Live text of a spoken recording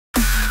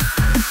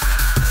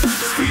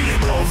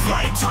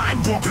Prime time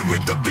walking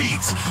with the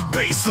beats.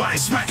 Bassline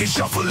smacking,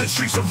 shuffling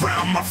streets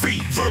around my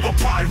feet. Verbal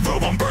pyro,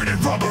 I'm burning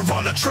rubber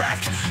on the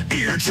track.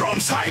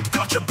 Eardrums hype,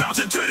 got you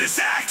bouncing to this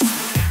act.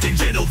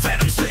 Digital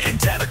venom spitting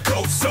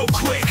tentacle so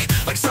quick,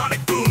 like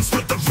sonic booms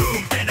with the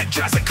room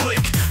energize a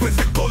click. With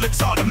the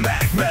bullets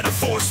automatic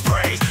metaphor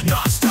spray,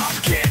 non-stop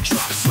can't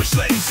drop, switch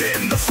lanes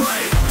in the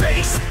fray.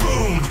 Bass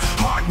boom,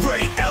 heart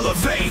rate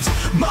elevate,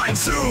 mind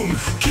zoom,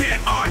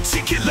 can't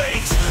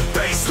articulate.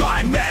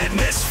 Bassline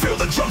madness, feel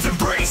the drums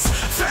embrace.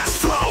 Fast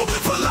flow,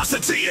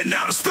 velocity in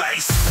outer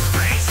space.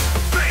 Bass,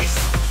 bass,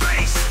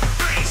 bass,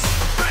 bass,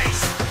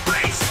 bass,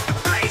 bass,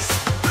 bass,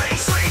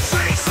 bass, bass,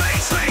 bass,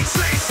 bass,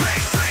 bass,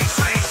 bass, bass,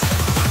 bass.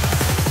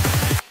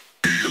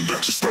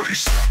 Electric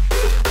space.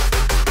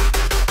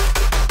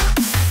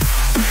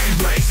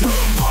 Bass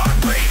boom, heart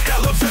rate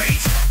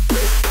elevate.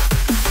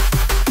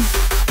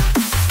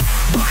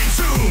 Mind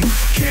zoom,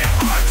 can't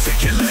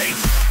articulate.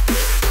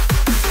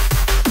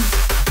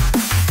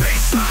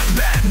 Bassline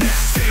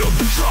madness, feel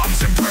the drums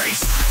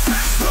embrace.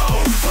 Fast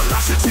flow,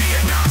 velocity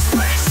in outer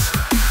space.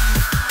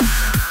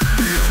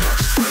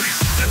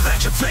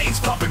 Electric veins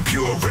pumping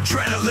pure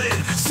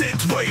adrenaline.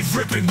 Synthwave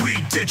ripping, we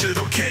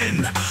digital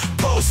kin.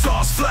 Pulse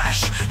stars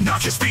flash,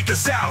 knock your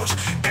speakers out.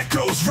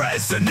 Echoes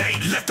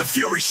resonate, let the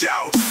fury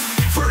shout.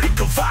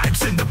 Vertical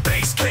vibes in the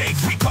bass cave,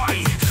 we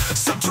party.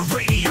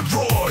 Subterranean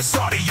roars,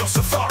 audio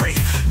safari.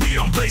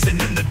 Neon blazing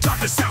in the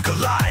darkness, sound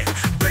collide.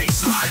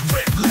 Bassline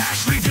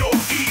whiplash, leave your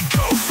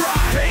ego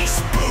fried.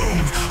 Bass boom,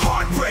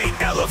 heart rate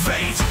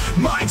elevate.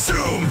 Mind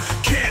zoom,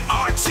 can't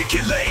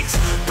articulate.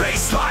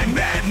 Bassline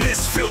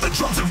madness, feel the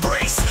drums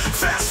embrace.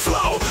 Fast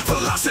flow,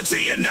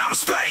 velocity in outer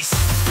space.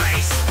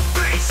 Bass,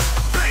 bass,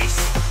 bass,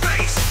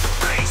 bass,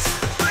 bass,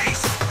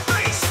 bass,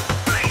 bass, bass,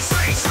 bass,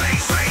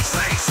 bass, bass,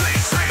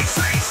 bass, bass,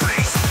 bass,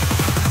 bass.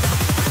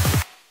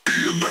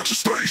 Electric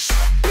space.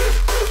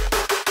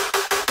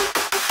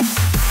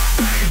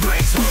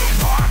 Bass boom,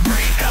 heart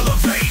rate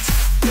elevate.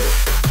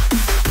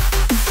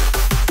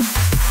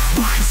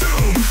 Mind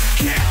zoom,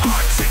 can't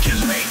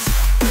articulate.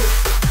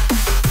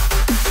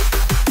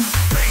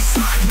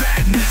 Bassline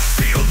madness,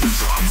 feel the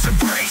drums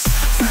embrace.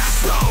 Fast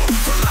flow,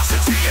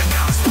 velocity in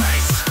outer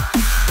space.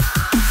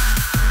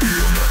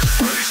 Electric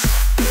space.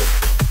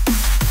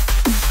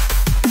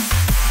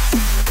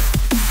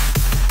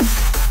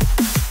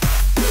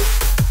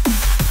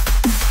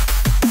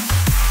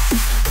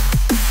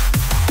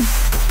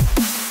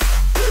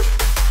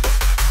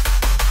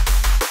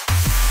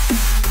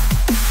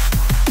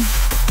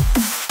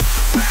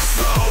 Fast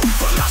flow,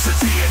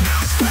 velocity in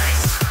outer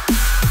space.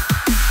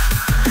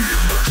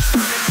 Electric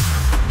space.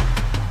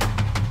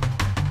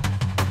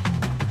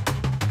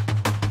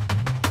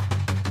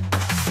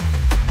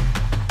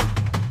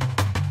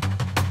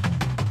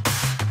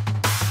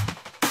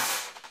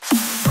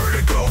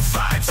 Vertigo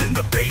vibes in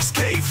the bass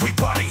cave, we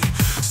party.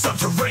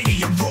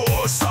 Subterranean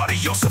roars,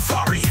 audio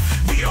safari.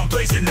 Neon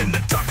blazing in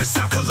the darkness,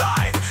 sound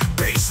collide.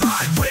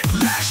 Bassline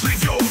whiplash,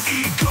 leave your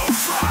ego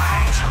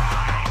fried.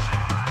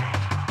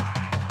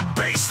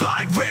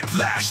 Bassline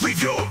whiplash,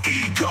 leave your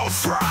ego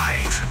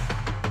fried.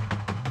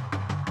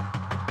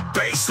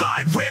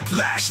 Bassline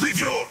whiplash, leave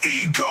your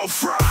ego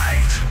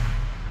fried.